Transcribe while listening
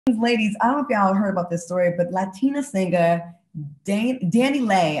Ladies, I don't know if y'all heard about this story, but Latina singer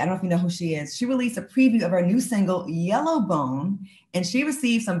DaniLeigh, I don't know if you know who she is. She released a preview of her new single, Yellow Bone, and she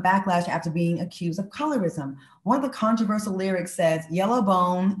received some backlash after being accused of colorism. One of the controversial lyrics says, "Yellow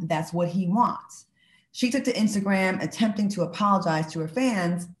bone, that's what he wants." She took to Instagram attempting to apologize to her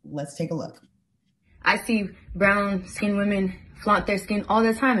fans. Let's take a look. I see brown skinned women flaunt their skin all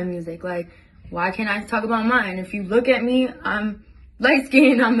the time in music. Like, why can't I talk about mine? If you look at me, I'm light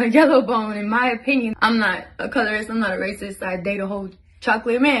skinned, I'm a yellow bone. In my opinion, I'm not a colorist, I'm not a racist. I date a whole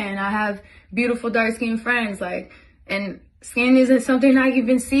chocolate man. I have beautiful dark skinned friends. Like, and skin isn't something I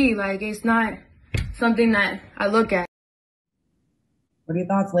even see. Like, it's not something that I look at. What are your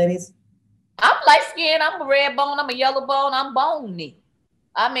thoughts, ladies? I'm light skinned, I'm a red bone, I'm a yellow bone, I'm bony.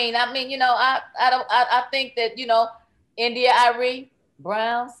 I mean, you know, I think that, you know, India Irie,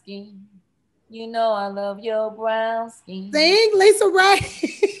 brown skin. You know I love your brown skin. Sing, Lisa Ray.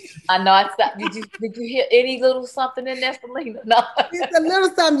 I know. Did you hear any little something in there, Selena? No. It's a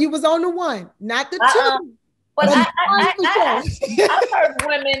little something. You was on the one, not the two. But I've heard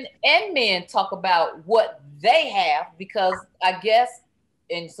women and men talk about what they have, because I guess,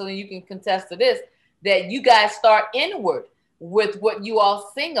 and so you can contest to this, that you guys start inward with what you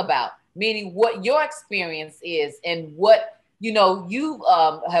all sing about, meaning what your experience is and what, you know, you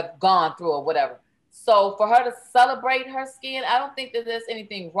have gone through or whatever. So for her to celebrate her skin, I don't think that there's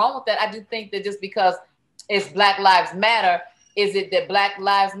anything wrong with that. I do think that just because it's Black Lives Matter, is it that Black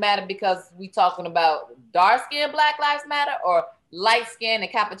Lives Matter because we talking about dark skin Black Lives Matter, or light skin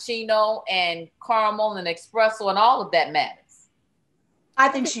and cappuccino and caramel and espresso and all of that matters? I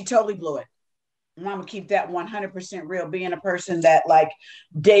think she totally blew it. I'm gonna keep that 100% real. Being a person that like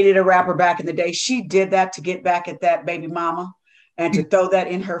dated a rapper back in the day, she did that to get back at that baby mama and to throw that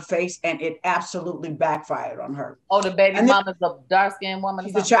in her face, and it absolutely backfired on her. Oh, the baby mama's a dark skinned woman.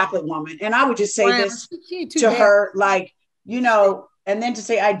 She's a chocolate woman, and I would just say this to her, like, you know, and then to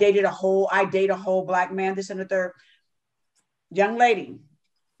say I date a whole Black man, this and the third. Young lady,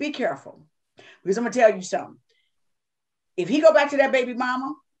 be careful, because I'm gonna tell you something. If he go back to that baby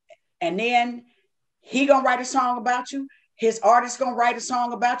mama, and then he gonna write a song about you, his artist gonna write a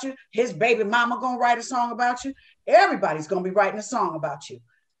song about you, his baby mama gonna write a song about you, everybody's gonna be writing a song about you.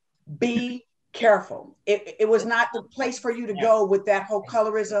 Be careful. It was not the place for you to go with that whole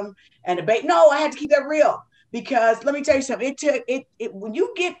colorism and debate. No, I had to keep that real, because let me tell you something. When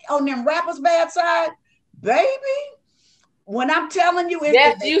you get on them rappers' bad side, baby, when I'm telling you,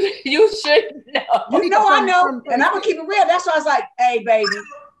 yes, you should know. You know I know, and I'm gonna keep it real. That's why I was like, hey, baby,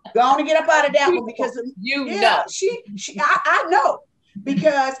 go on and get up out of that one, because know. I know,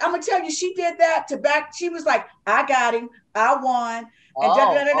 because I'm gonna tell you, she did that to back. She was like, I got him, I won, and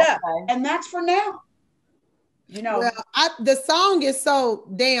okay. And that's for now. You know, well, the song is so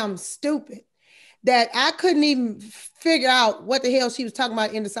damn stupid that I couldn't even figure out what the hell she was talking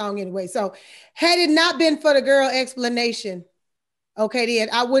about in the song anyway. So had it not been for the girl explanation, okay, then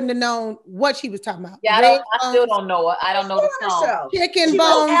I wouldn't have known what she was talking about. Yeah, I still don't know it. I don't know the song. Herself. Chicken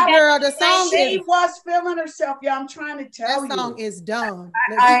bones, girl. The song she was feeling herself. Yeah, I'm trying to tell you. That song is dumb.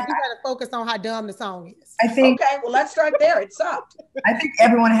 You gotta focus on how dumb the song is. I think. Okay, well, let's start there. It sucked. I think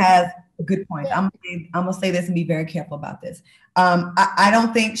everyone has a good point. I'm gonna say this and be very careful about this. I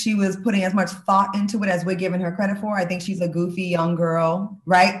don't think she was putting as much thought into it as we're giving her credit for. I think she's a goofy young girl,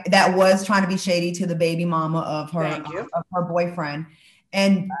 right? That was trying to be shady to the baby mama of her boyfriend.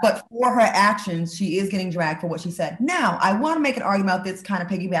 But for her actions, she is getting dragged for what she said. Now, I want to make an argument about this, kind of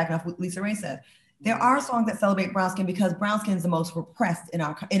piggybacking off what Lisa Ray said. There are songs that celebrate brown skin because brown skin is the most repressed in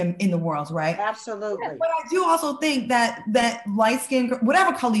the world, right? Absolutely. But I do also think that light skin,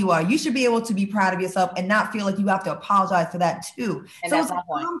 whatever color you are, you should be able to be proud of yourself and not feel like you have to apologize for that too. And so it's a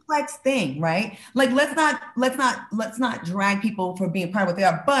complex thing, right? Like let's not drag people for being proud of what they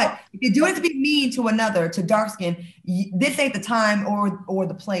are. But if you're doing it to be mean to another, to dark skin, this ain't the time or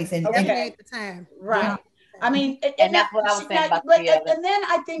the place. And ain't the time, right? Yeah. I mean, and that's what I was saying about and then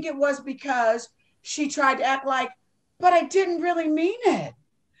I think it was because she tried to act like, but I didn't really mean it.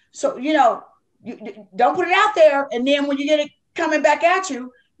 So, you know, you don't put it out there. And then when you get it coming back at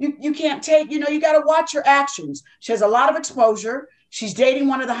you, you can't take, you know, you got to watch your actions. She has a lot of exposure. She's dating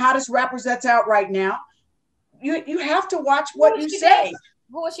one of the hottest rappers that's out right now. You have to watch what you say.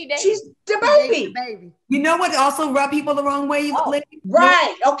 Who is she dating? She's DaBaby. You know what also rub people the wrong way?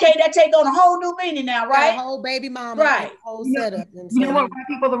 Right. Okay, that takes on a whole new meaning now, right? A whole baby mama, right? Whole setup. You know what rub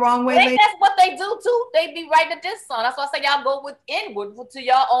people the wrong way? That's what they do too. They be writing a diss song. That's why I say y'all go with inward to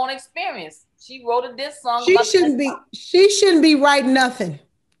your own experience. She wrote a diss song. She shouldn't be writing nothing.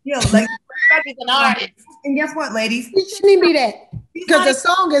 Yeah, like she's an artist. And guess what, ladies? She shouldn't even be that. Because the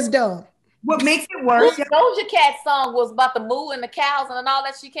song is dumb. What makes it worse? Doja Cat song was about the moo and the cows and all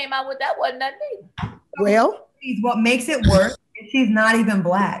that she came out with. That wasn't nothing either. Well, what makes it worse is she's not even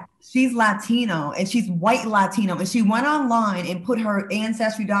Black. She's Latino and she's white Latino. And she went online and put her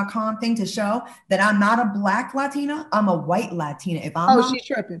ancestry.com thing to show that I'm not a Black Latina. I'm a white Latina. If I'm she's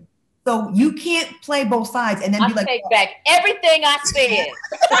tripping. So you can't play both sides and then be like, take back everything I said.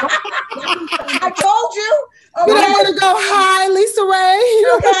 I told you. Okay. You're gonna go high, Lisa Ray.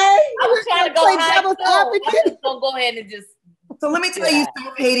 Okay. I was trying to go high. I'm just gonna go ahead and just. So let me tell you,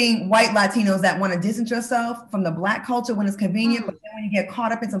 stop hating white Latinos that want to distance yourself from the Black culture when it's convenient. But then when you get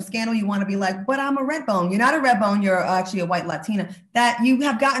caught up in some scandal, you want to be like, but I'm a red bone. You're not a red bone. You're actually a white Latina. That you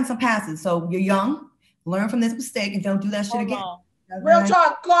have gotten some passes. So you're young. Learn from this mistake and don't do that shit again. Real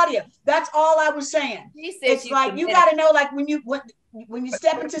talk, Claudia. That's all I was saying. It's like you got to know, like when you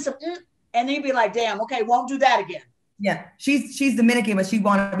step into some, and then you be like, damn, okay, won't do that again. Yeah, she's Dominican, but she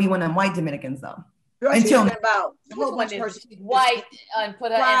want to be one of them white Dominicans though. Girl, until about she's white and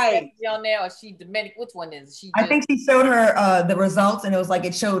put her ancestry on there, or she Dominican. Which one is she? I think she showed her the results, and it was like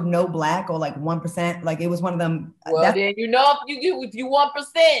it showed no Black or like 1%. Like it was one of them. Well, then you know if you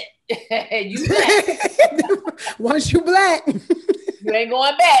 1%, you Black. Once you Black, you ain't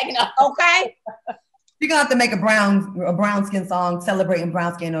going back. No. Okay. She's gonna have to make a brown skin song celebrating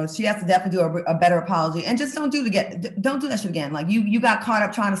brown skin, or she has to definitely do a better apology. And just don't do that shit again. Like you got caught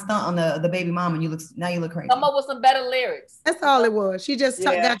up trying to stunt on the baby mom, and you look crazy. Come up with some better lyrics. That's all it was. She just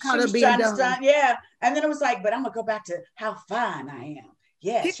got caught up being dumb. And then it was like, but I'm gonna go back to how fine I am.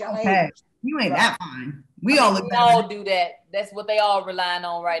 Yes, okay. You ain't that fine. We all do that. That's what they all relying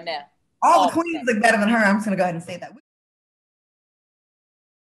on right now. All the queens look better than her. I'm just gonna go ahead and say that.